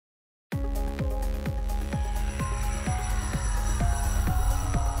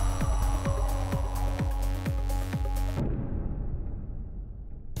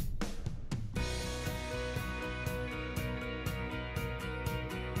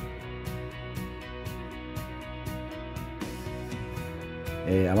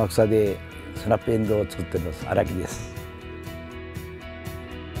天草でスナップエンドウを作っております荒木です。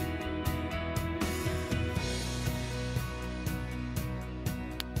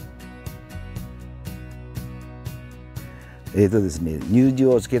ですね、乳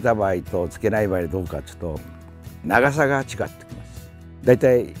汁をつけた場合とつけない場合どうかちょっと長さが違ってきます。だい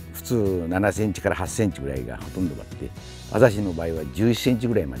たい普通7センチから8センチぐらいがほとんどがあって、私の場合は11センチ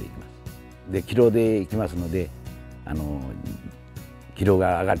ぐらいまでいきます。でキロでいきますので、キロ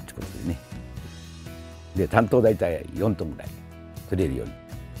が上がるってことですね。で担当だいたい4トンぐらい取れるように。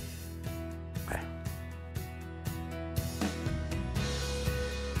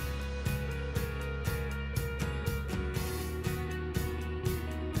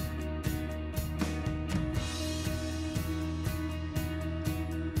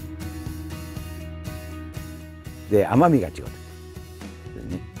で甘みが違うです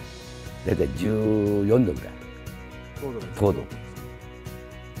ね。だいたい14度ぐらい。糖度。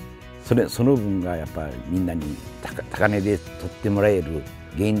その分がやっぱりみんなに高値で取ってもらえる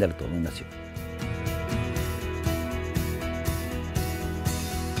原因になると思いますよ。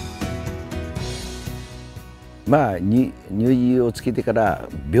まあ乳汁をつけてから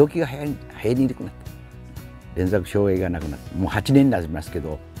病気が流行りにくくなった。連作障害がなくなった。もう8年になりますけ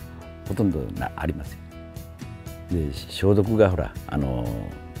どほとんどありません。で消毒がほら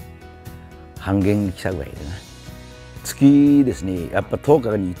半減したぐらいでな。月ですね、やっぱ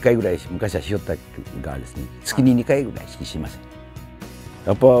10日に1回ぐらい昔はしよったがですね、月に2回ぐらいしかしません。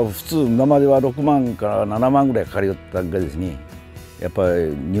やっぱ普通今までは6万から7万ぐらいかかりよったがですね、やっぱり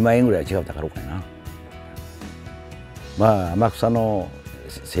2万円ぐらい違うたからかな。まあ天草の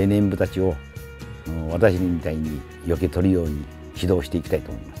青年部たちを私みたいによけ取るように指導していきたい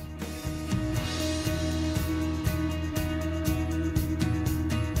と思います。